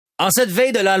En cette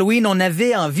veille de l'Halloween, on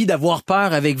avait envie d'avoir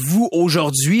peur avec vous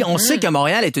aujourd'hui. On sait que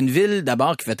Montréal est une ville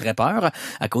d'abord qui fait très peur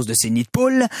à cause de ses nids de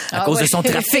poules, à cause de son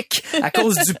trafic, à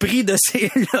cause du prix de ses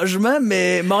logements,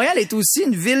 mais Montréal est aussi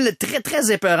une ville très,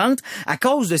 très épeurante à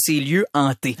cause de ses lieux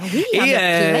hantés. Oui,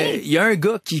 et il y a un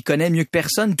gars qui connaît mieux que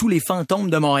personne tous les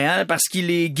fantômes de Montréal parce qu'il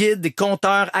est guide,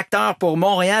 conteur, acteur pour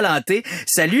Montréal hanté.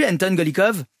 Salut Anton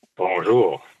Golikov.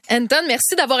 Bonjour. Anton,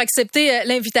 merci d'avoir accepté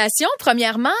l'invitation.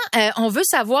 Premièrement, on veut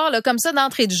savoir, là, comme ça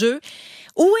d'entrée de jeu,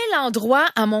 où est l'endroit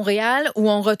à Montréal où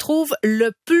on retrouve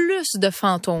le plus de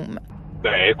fantômes?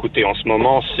 Écoutez, en ce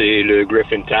moment, c'est le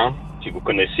Griffintown. Si vous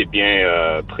connaissez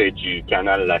bien, près du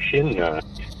canal La Chine,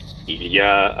 il y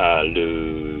a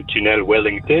le tunnel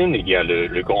Wellington, il y a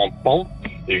le grand pont.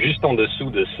 Et juste en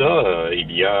dessous de ça,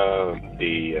 il y a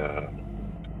des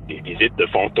visites de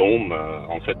fantômes,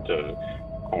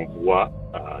 qu'on voit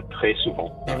très souvent.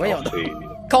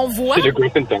 Qu'on voit? C'est le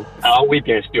Griffintown. Ah oui,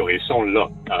 bien sûr, ils sont là.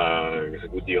 Je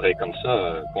vous dirais comme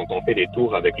ça, quand on fait des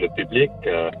tours avec le public,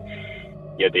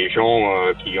 il y a des gens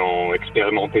qui ont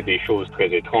expérimenté des choses très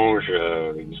étranges.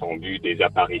 Ils ont vu des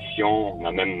apparitions. On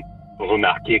a même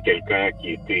remarqué quelqu'un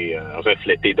qui était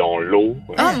reflété dans l'eau.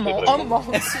 Mon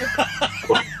Dieu!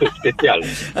 C'est spécial.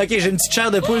 OK, j'ai une petite chair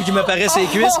de poule qui me paraît ses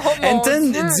cuisses.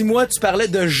 Anton, dis-moi, tu parlais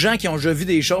de gens qui ont déjà vu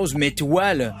des choses, mais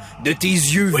toi, là, de tes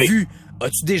yeux vus,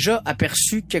 as-tu déjà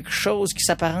aperçu quelque chose qui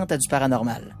s'apparente à du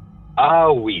paranormal?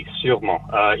 Ah oui, sûrement.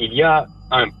 Il y a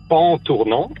un pont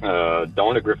tournant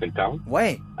dans le Griffintown.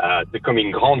 Ouais. C'est comme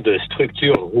une grande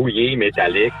structure rouillée,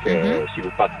 métallique. Si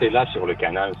vous passez là sur le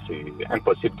canal, c'est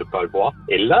impossible de pas le voir.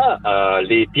 Et là,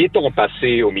 les piétons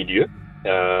passaient au milieu.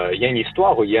 Il y a une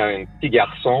histoire où il y a un petit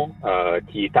garçon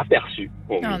qui est aperçu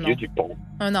au milieu du pont.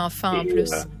 Un enfant en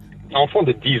plus. Un enfant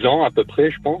de 10 ans à peu près,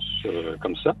 je pense,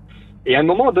 comme ça. Et à un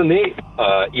moment donné,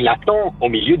 il attend au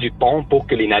milieu du pont pour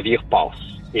que les navires passent.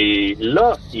 Et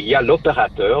là, il y a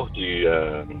l'opérateur du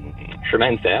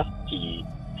chemin de fer qui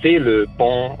fait le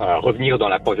pont revenir dans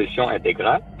la position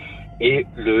intégrale. Et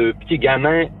le petit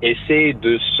gamin essaie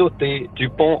de sauter du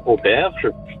pont aux berges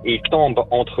et il tombe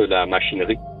entre la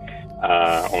machinerie.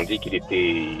 On dit qu'il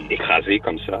était écrasé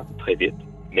comme ça, très vite.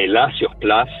 Mais là, sur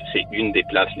place, c'est une des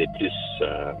places les plus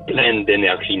pleines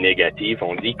d'énergie négative.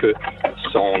 On dit que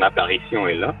son apparition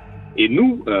est là. Et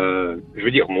nous, je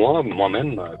veux dire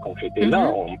moi-même, quand j'étais là,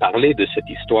 on parlait de cette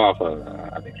histoire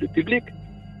avec le public.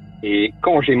 Et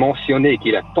quand j'ai mentionné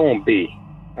qu'il a tombé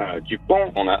du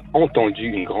pont, on a entendu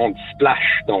une grande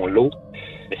splash dans l'eau.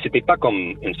 Mais c'était pas comme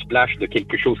une splash de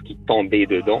quelque chose qui tombait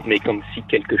dedans, mais comme si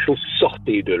quelque chose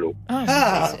sortait de l'eau.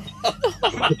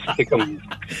 C'était comme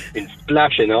une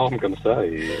splash énorme comme ça.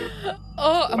 Et...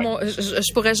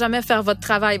 je pourrais jamais faire votre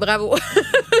travail, bravo.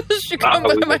 Je suis vraiment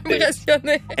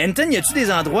impressionnée. Anton, y a-tu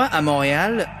des endroits à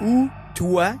Montréal où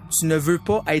toi, tu ne veux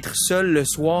pas être seul le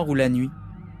soir ou la nuit?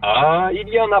 Il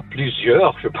y en a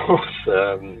plusieurs, je pense.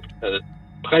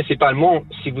 Principalement,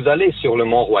 si vous allez sur le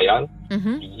Mont-Royal,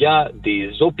 il y a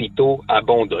des hôpitaux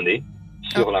abandonnés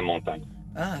sur la montagne.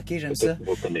 Ah, OK, j'aime ça.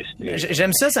 Vous connaissez.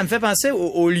 J'aime ça, ça me fait penser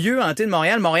au lieu hanté de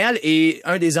Montréal. Montréal est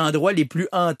un des endroits les plus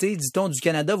hantés, dit-on, du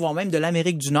Canada, voire même de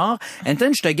l'Amérique du Nord.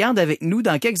 Anton, je te garde avec nous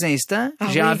dans quelques instants.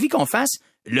 J'ai envie qu'on fasse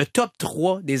le top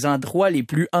 3 des endroits les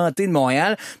plus hantés de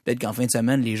Montréal. Peut-être qu'en fin de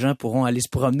semaine, les gens pourront aller se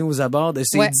promener aux abords de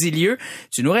ces 10 lieux.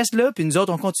 Tu nous restes là, puis nous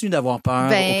autres, on continue d'avoir peur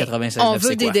au 96. On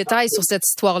veut des détails sur cette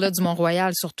histoire-là du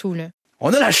Mont-Royal, surtout, là.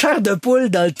 On a la chair de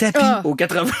poule dans le tapis au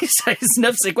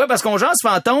 96.9. C'est quoi? Parce qu'on jase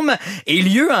fantôme et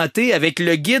lieu hanté avec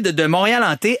le guide de Montréal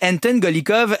hanté, Anton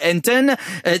Golikov. Anton,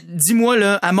 dis-moi,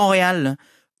 là, à Montréal, là,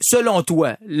 selon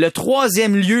toi, le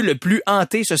 3e lieu le plus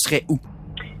hanté, ce serait où?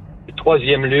 Le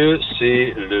 3e lieu,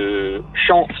 c'est le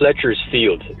champ Fletcher's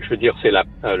Field. Je veux dire, c'est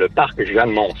le parc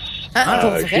Jeanne-Mance. Pour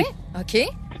vrai? OK.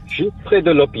 Juste près de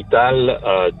l'hôpital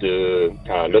de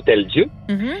l'Hôtel Dieu.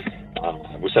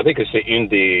 Vous savez que c'est une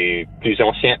des plus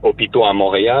anciens hôpitaux à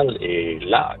Montréal et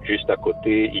là, juste à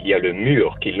côté, il y a le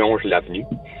mur qui longe l'avenue.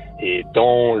 Et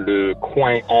dans le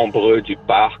coin ombreux du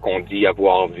parc, on dit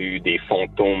avoir vu des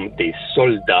fantômes des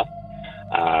soldats,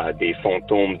 des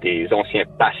fantômes des anciens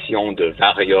patients de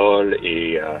variole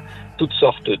et toutes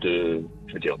sortes de,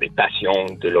 je veux dire, des patients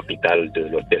de l'hôpital de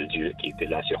l'Hôtel Dieu qui étaient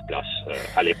là sur place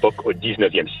à l'époque, au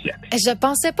 19e siècle. Je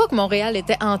pensais pas que Montréal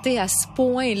était hanté à ce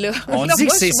point-là. On dit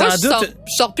que c'est sans doute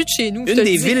je sors plus de chez nous. Une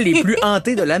des villes les plus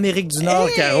hantées de l'Amérique du Nord,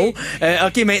 Caro.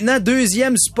 OK, maintenant,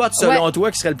 2e spot selon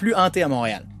toi qui serait le plus hanté à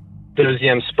Montréal.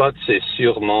 2e spot, c'est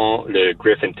sûrement le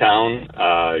Griffintown,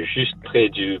 juste près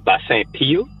du bassin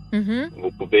Peel.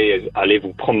 Vous pouvez aller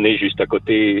vous promener juste à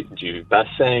côté du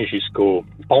bassin jusqu'au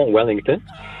pont Wellington.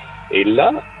 Et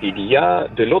là, il y a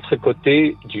de l'autre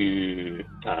côté du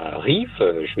rive,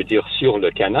 je veux dire sur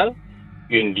le canal,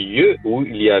 un lieu où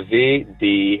il y avait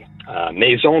des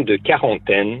maisons de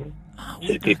quarantaine.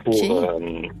 C'était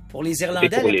pour les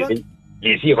Irlandais à l'époque?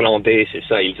 Les Irlandais, c'est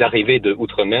ça. Ils arrivaient de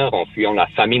Outre-mer en fuyant la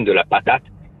famine de la patate.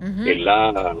 Mm-hmm. Et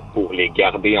là, pour les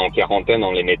garder en quarantaine,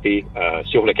 on les mettait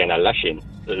sur le canal La Chine.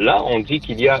 Là, on dit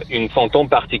qu'il y a une fantôme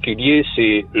particulier,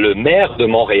 c'est le maire de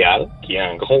Montréal, qui a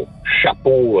un gros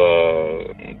chapeau.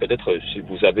 Peut-être si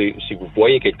vous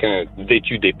voyez quelqu'un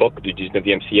vêtu d'époque du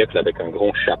 19e siècle avec un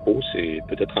gros chapeau, c'est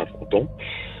peut-être un fantôme.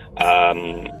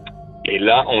 Et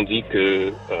là, on dit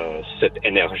que cette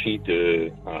énergie de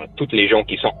toutes les gens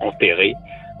qui sont enterrés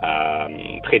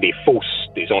près des fosses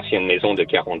des anciennes maisons de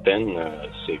quarantaine,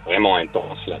 c'est vraiment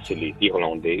intense. Là, c'est les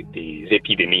Irlandais des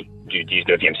épidémies du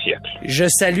 19e siècle. Je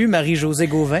salue Marie-Josée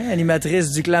Gauvin,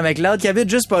 animatrice du Clan McLeod, qui habite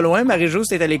juste pas loin. Marie-Jo,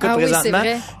 c'est à l'écoute présentement.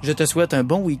 Oui, je te souhaite un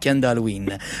bon week-end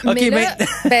d'Halloween. Mais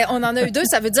là, on en a eu deux.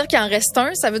 Ça veut dire qu'il en reste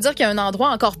un. Ça veut dire qu'il y a un endroit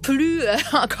encore plus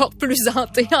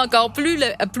hanté, encore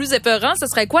plus épeurant. Ce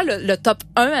serait quoi le top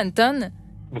 1, Anton?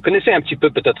 Vous connaissez un petit peu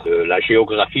peut-être la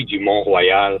géographie du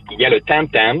Mont-Royal. Il y a le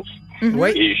Tam-Tams.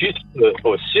 Mm-hmm. Et juste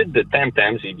au sud de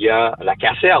Tam-Tams, il y a la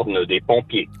caserne des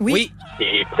pompiers. Oui.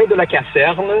 Et près de la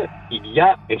caserne, il y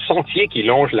a un sentier qui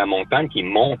longe la montagne, qui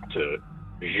monte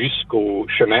jusqu'au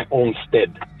chemin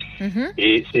Olmsted. Mm-hmm.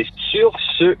 Et c'est sur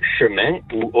ce chemin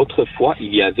où autrefois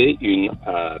il y avait une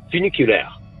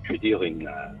funiculaire, je veux dire une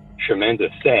chemin de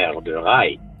fer, de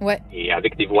rail. Ouais. Et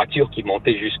avec des voitures qui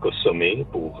montaient jusqu'au sommet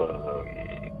pour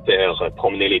faire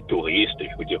promener les touristes,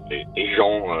 je veux dire les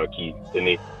gens qui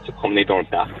venaient se promener dans le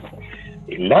parc.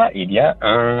 Et là, il y a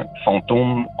un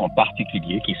fantôme en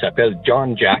particulier qui s'appelle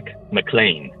John Jack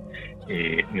McLean.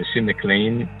 Et Monsieur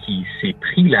McLean qui s'est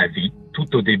pris la vie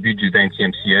tout au début du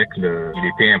 20e siècle. Il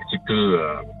était un petit peu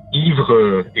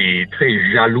ivre et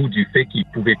très jaloux du fait qu'il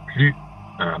pouvait plus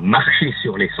marcher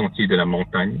sur les sentiers de la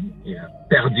montagne. Il a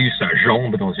perdu sa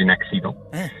jambe dans un accident.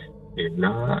 Et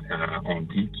là, on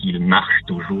dit qu'il marche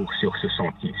toujours sur ce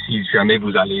sentier. Si jamais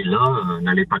vous allez là,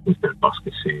 n'allez pas tout seul parce que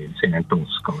c'est intense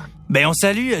quand même. Ben, on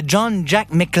salue John Jack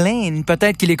McLean.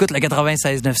 Peut-être qu'il écoute le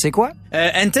 96.9. C'est quoi?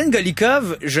 Anton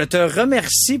Golikov, je te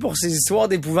remercie pour ces histoires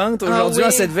d'épouvante aujourd'hui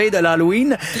en cette veille de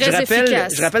l'Halloween.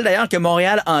 Je rappelle d'ailleurs que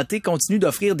Montréal Hanté continue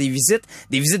d'offrir des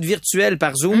visites virtuelles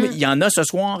par Zoom. Il y en a ce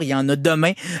soir, il y en a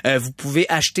demain. Vous pouvez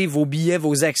acheter vos billets,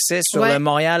 vos accès sur le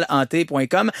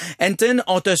montrealhanté.com. Anton,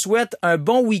 on te souhaite un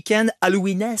bon week-end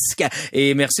halloweenesque.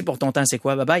 Et merci pour ton temps. C'est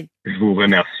quoi? Bye bye. Je vous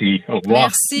remercie. Au revoir.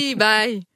 Merci. Bye.